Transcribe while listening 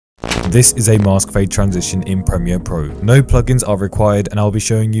This is a mask fade transition in Premiere Pro. No plugins are required, and I'll be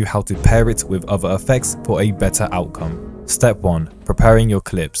showing you how to pair it with other effects for a better outcome. Step 1. Preparing your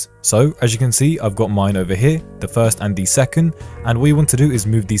clips. So as you can see, I've got mine over here, the first and the second, and what you want to do is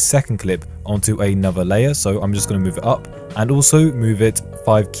move the second clip onto another layer. So I'm just going to move it up and also move it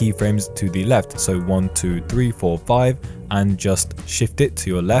 5 keyframes to the left. So 1, 2, 3, 4, 5, and just shift it to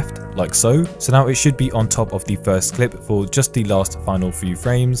your left like so. So now it should be on top of the first clip for just the last final few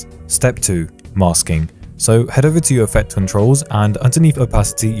frames. Step 2. Masking. So head over to your effect controls, and underneath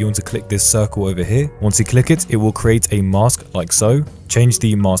opacity you want to click this circle over here. Once you click it, it will create a mask like so. Change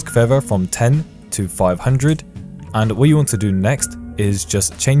the mask feather from 10 to 500, and what you want to do next is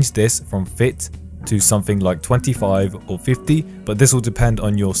just change this from fit to something like 25 or 50, but this will depend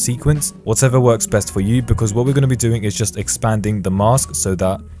on your sequence, whatever works best for you, because what we're going to be doing is just expanding the mask so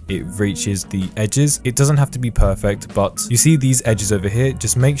that it reaches the edges. It doesn't have to be perfect, but you see these edges over here,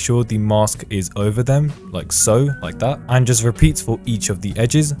 just make sure the mask is over them like so, like that, and just repeat for each of the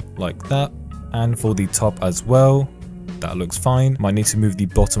edges like that, and for the top as well. That looks fine. Might need to move the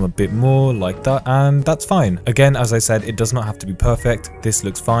bottom a bit more like that, and that's fine. Again, as I said, it does not have to be perfect. This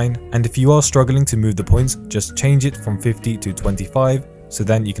looks fine. And if you are struggling to move the points, just change it from 50 to 25, so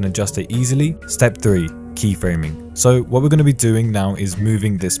then you can adjust it easily. Step 3. Keyframing. So what we're going to be doing now is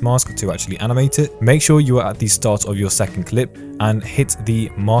moving this mask to actually animate it. Make sure you are at the start of your second clip and hit the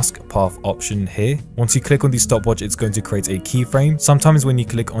mask path option here. Once you click on the stopwatch, it's going to create a keyframe. Sometimes when you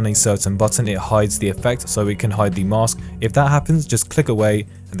click on a certain button, it hides the effect, so it can hide the mask. If that happens, just click away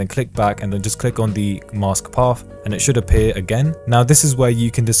and then click back and then just click on the mask path and it should appear again. Now this is where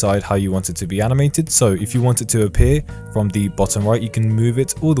you can decide how you want it to be animated. So if you want it to appear from the bottom right, you can move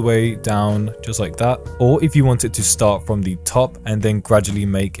it all the way down just like that. Or if you want it to start from the top and then gradually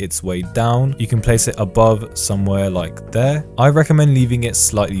make its way down, you can place it above somewhere like there. I recommend leaving it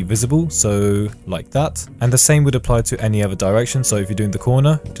slightly visible, so like that. And the same would apply to any other direction. So if you're doing the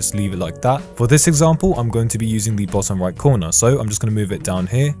corner, just leave it like that. For this example, I'm going to be using the bottom right corner. So I'm just going to move it down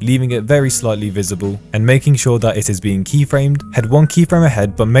here, leaving it very slightly visible and making sure that it is being keyframed. Head 1 keyframe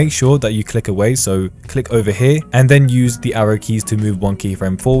ahead, but make sure that you click away. So click over here and then use the arrow keys to move 1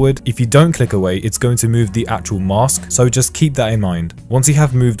 keyframe forward. If you don't click away, it's going to move the actual mask. So just keep that in mind. Once you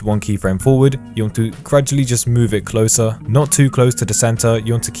have moved 1 keyframe forward, you want to gradually just move it closer, not too close to the center.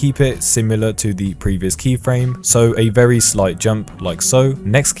 You want to keep it similar to the previous keyframe. So a very slight jump like so.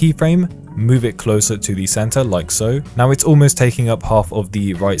 Next keyframe, move it closer to the center like so. Now it's almost taking up half of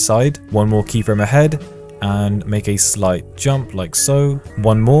the right side. 1 more keyframe ahead and make a slight jump like so.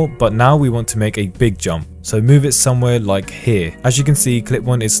 1 more, but now we want to make a big jump. So move it somewhere like here. As you can see, clip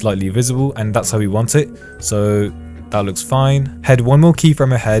 1 is slightly visible and that's how we want it. So that looks fine. Head 1 more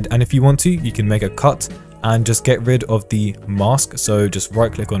keyframe ahead, and if you want to, you can make a cut and just get rid of the mask. So just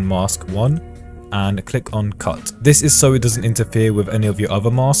right click on mask 1 and click on cut. This is so it doesn't interfere with any of your other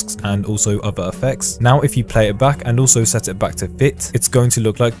masks and also other effects. Now if you play it back and also set it back to fit, it's going to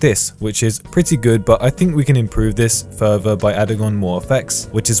look like this, which is pretty good, but I think we can improve this further by adding on more effects,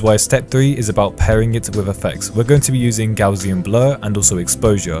 which is why step 3 is about pairing it with effects. We're going to be using Gaussian blur and also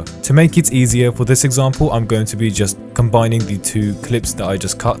exposure. To make it easier for this example, I'm going to be just combining the 2 clips that I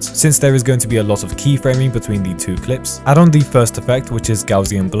just cut, since there is going to be a lot of keyframing between the 2 clips. Add on the first effect, which is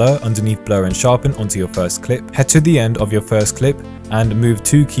Gaussian blur, underneath blur and sharpen onto your first clip. Head to the end of your first clip and move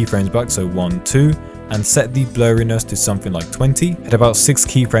 2 keyframes back, so 1, 2, and set the blurriness to something like 20. At about 6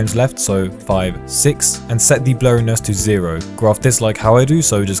 keyframes left, so 5, 6, and set the blurriness to 0. Graph this like how I do,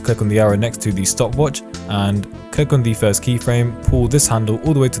 so just click on the arrow next to the stopwatch and click on the first keyframe, pull this handle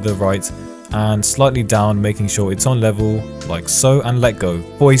all the way to the right and slightly down, making sure it's on level like so, and let go.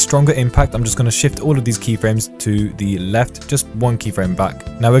 For a stronger impact, I'm just going to shift all of these keyframes to the left, just 1 keyframe back.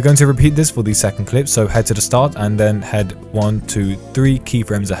 Now we're going to repeat this for the second clip, so head to the start and then head 1, 2, 3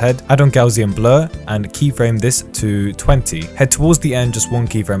 keyframes ahead. Add on Gaussian blur and keyframe this to 20. Head towards the end, just 1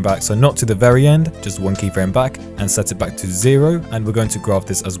 keyframe back, so not to the very end, just 1 keyframe back, and set it back to 0. And we're going to graph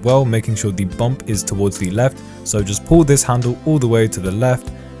this as well, making sure the bump is towards the left, so just pull this handle all the way to the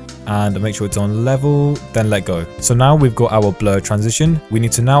left and make sure it's on level, then let go. So now we've got our blur transition. We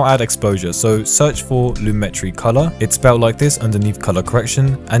need to now add exposure, so search for lumetri color. It's spelled like this underneath color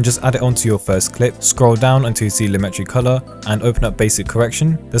correction, and just add it onto your first clip. Scroll down until you see lumetri color and open up basic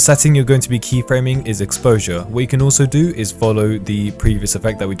correction. The setting you're going to be keyframing is exposure. What you can also do is follow the previous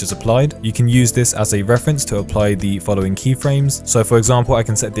effect that we just applied. You can use this as a reference to apply the following keyframes. So for example, I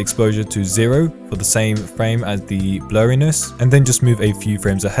can set the exposure to 0 for the same frame as the blurriness, and then just move a few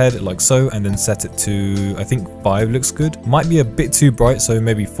frames ahead head like so, and then set it to, I think 5 looks good. Might be a bit too bright, so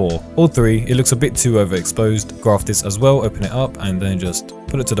maybe 4 or 3. It looks a bit too overexposed. Graph this as well, open it up, and then just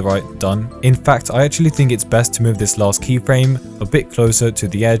put it to the right, done. In fact, I actually think it's best to move this last keyframe a bit closer to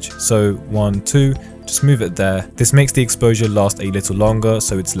the edge. So 1, 2, just move it there. This makes the exposure last a little longer,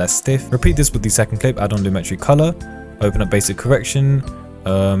 so it's less stiff. Repeat this with the second clip, add on lumetri color, open up basic correction,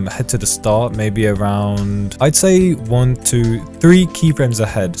 head to the start, maybe around, I'd say 1, 2, 3 keyframes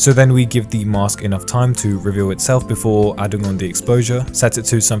ahead. So then we give the mask enough time to reveal itself before adding on the exposure. Set it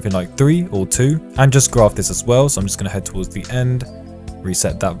to something like 3 or 2, and just graph this as well. So I'm just going to head towards the end,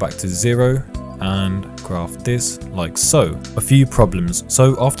 reset that back to 0, and graph this like so. A few problems.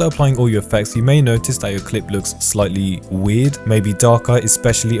 So after applying all your effects, you may notice that your clip looks slightly weird, maybe darker,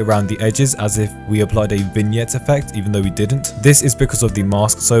 especially around the edges, as if we applied a vignette effect even though we didn't. This is because of the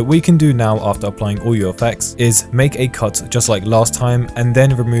mask. So what you can do now after applying all your effects is make a cut just like last time, and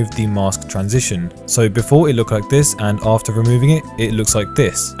then remove the mask transition. So before it looked like this, and after removing it, it looks like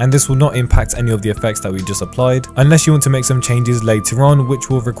this. And this will not impact any of the effects that we just applied, unless you want to make some changes later on, which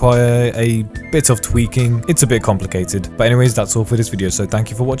will require a bit of tweaking. It's a bit complicated, but anyways, that's all for this video. So thank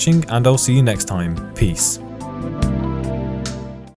you for watching, and I'll see you next time. Peace.